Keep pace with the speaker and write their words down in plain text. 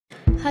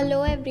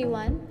Hello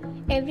everyone.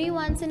 Every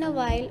once in a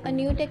while, a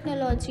new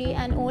technology,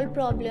 an old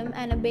problem,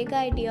 and a big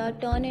idea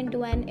turn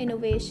into an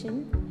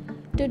innovation.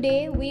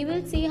 Today, we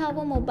will see how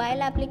a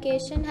mobile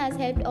application has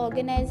helped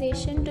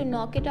organization to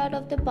knock it out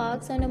of the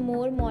parks on a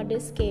more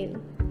modest scale.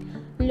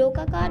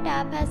 Lokacart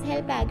app has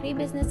helped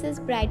agri-businesses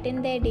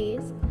brighten their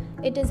days.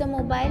 It is a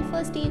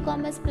mobile-first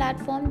e-commerce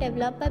platform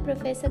developed by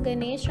Professor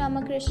Ganesh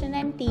Ramakrishnan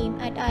and team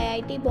at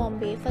IIT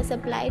Bombay for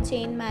supply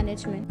chain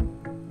management.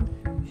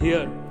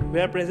 Here, we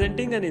are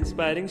presenting an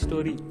inspiring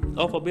story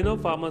of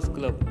Abhinav Farmers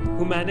Club,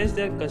 who manage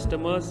their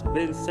customers'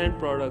 bills and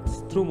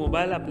products through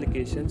mobile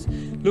applications,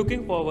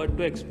 looking forward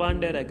to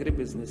expand their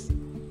agribusiness.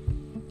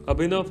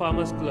 Abhinav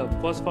Farmers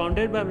Club was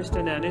founded by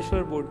Mr.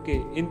 Nyaneshwar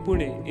Bodke in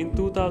Pune in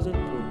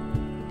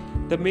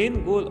 2004. The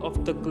main goal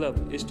of the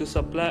club is to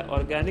supply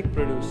organic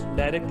produce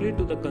directly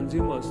to the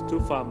consumers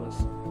through farmers.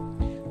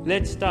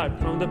 Let's start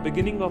from the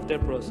beginning of their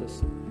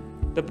process.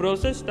 The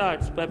process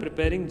starts by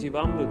preparing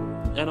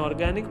Jivamrut, an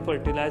organic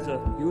fertilizer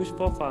used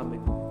for farming.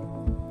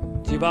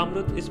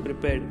 Jivamrut is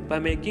prepared by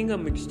making a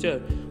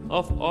mixture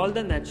of all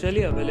the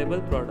naturally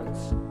available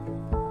products.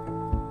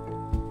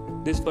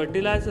 This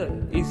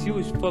fertilizer is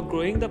used for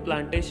growing the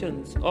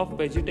plantations of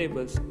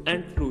vegetables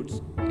and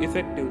fruits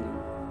effectively.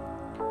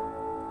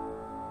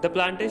 The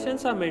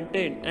plantations are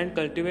maintained and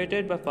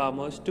cultivated by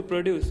farmers to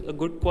produce a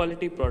good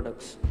quality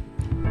products.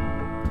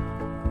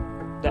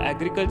 The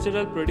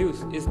agricultural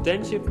produce is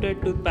then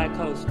shifted to pack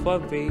house for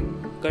weighing,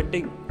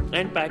 cutting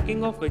and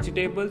packing of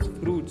vegetables,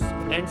 fruits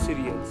and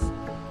cereals.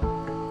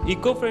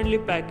 Eco-friendly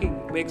packing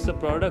makes the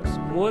products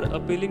more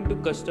appealing to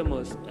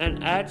customers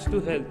and adds to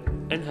health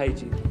and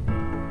hygiene.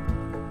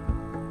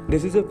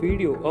 This is a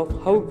video of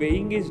how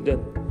weighing is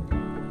done.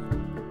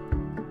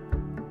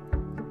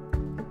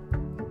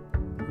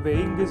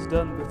 Weighing is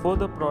done before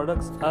the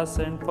products are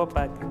sent for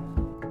packing.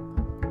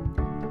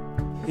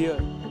 Here,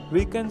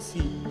 we can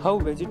see how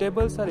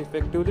vegetables are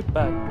effectively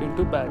packed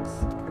into bags.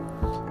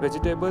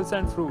 Vegetables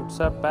and fruits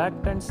are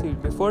packed and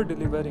sealed before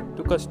delivering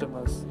to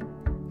customers.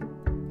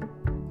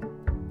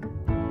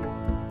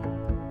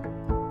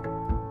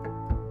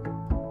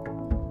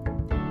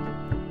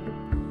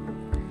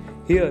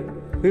 Here,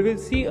 we will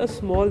see a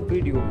small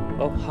video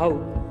of how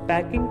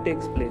packing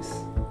takes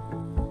place.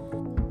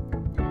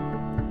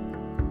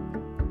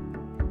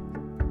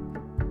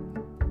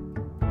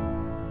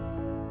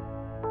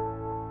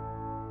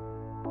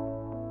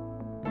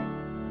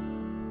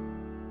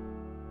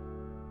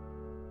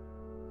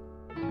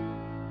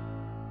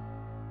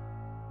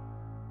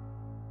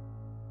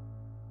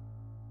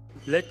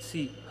 Let's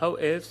see how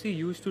AFC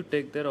used to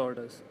take their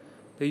orders.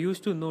 They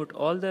used to note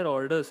all their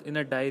orders in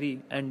a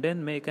diary and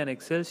then make an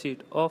Excel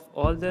sheet of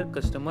all their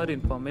customer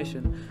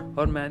information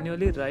or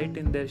manually write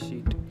in their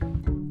sheet.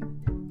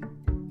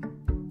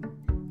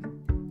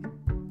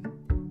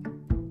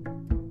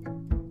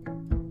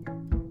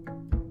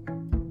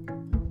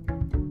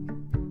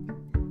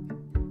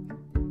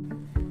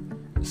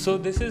 So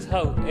this is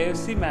how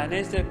AFC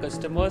managed their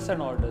customers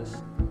and orders.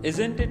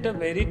 Isn't it a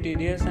very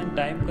tedious and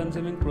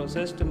time-consuming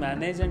process to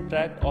manage and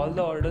track all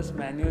the orders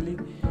manually?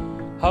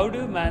 How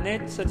do you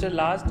manage such a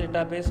large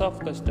database of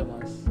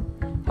customers?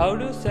 How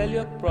do you sell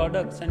your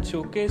products and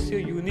showcase your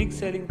unique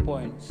selling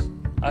points?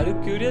 Are you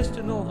curious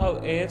to know how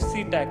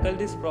AFC tackled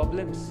these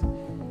problems?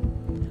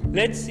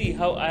 Let's see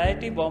how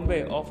IIT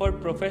Bombay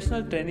offered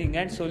professional training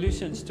and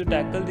solutions to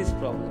tackle these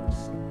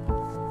problems.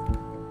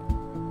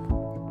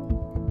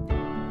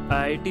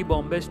 IIT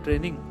Bombay's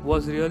training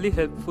was really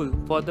helpful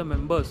for the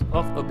members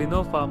of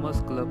Abhinav Farmers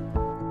Club.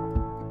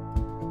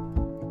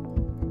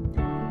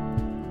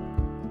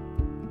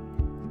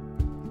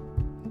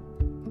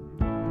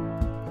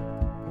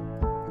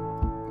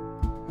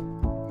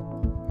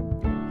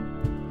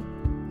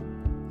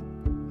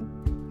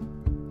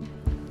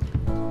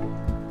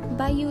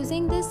 By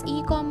using this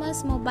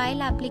e-commerce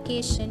mobile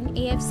application,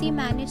 AFC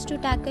managed to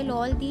tackle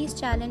all these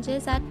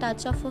challenges at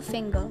touch of a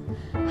finger,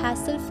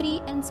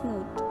 hassle-free and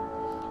smooth.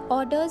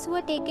 Orders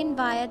were taken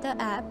via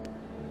the app.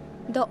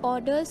 The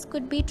orders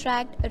could be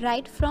tracked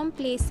right from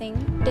placing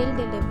till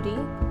delivery.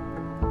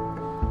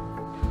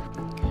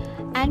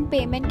 And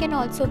payment can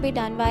also be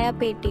done via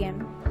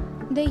Paytm.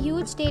 The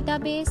huge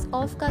database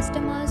of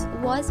customers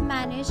was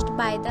managed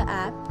by the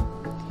app.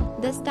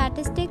 The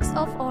statistics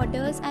of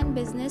orders and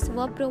business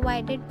were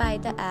provided by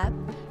the app,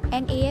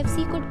 and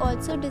AFC could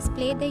also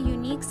display the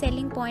unique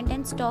selling point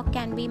and stock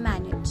can be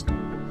managed.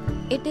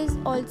 It is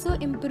also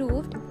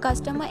improved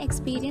customer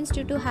experience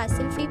due to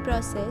hassle-free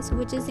process,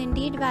 which is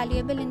indeed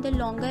valuable in the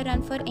longer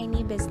run for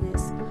any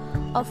business.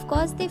 Of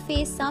course, they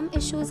faced some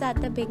issues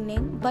at the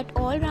beginning, but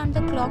all round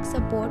the clock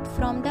support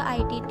from the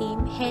IT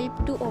team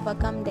helped to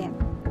overcome them.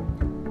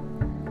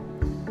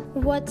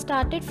 What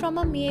started from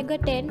a mere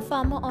 10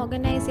 farmer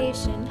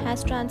organization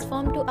has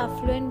transformed to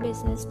affluent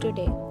business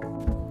today.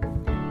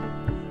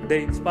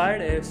 They inspired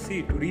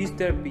AFC to reach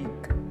their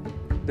peak.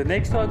 The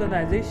next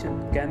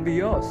organization can be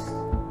yours.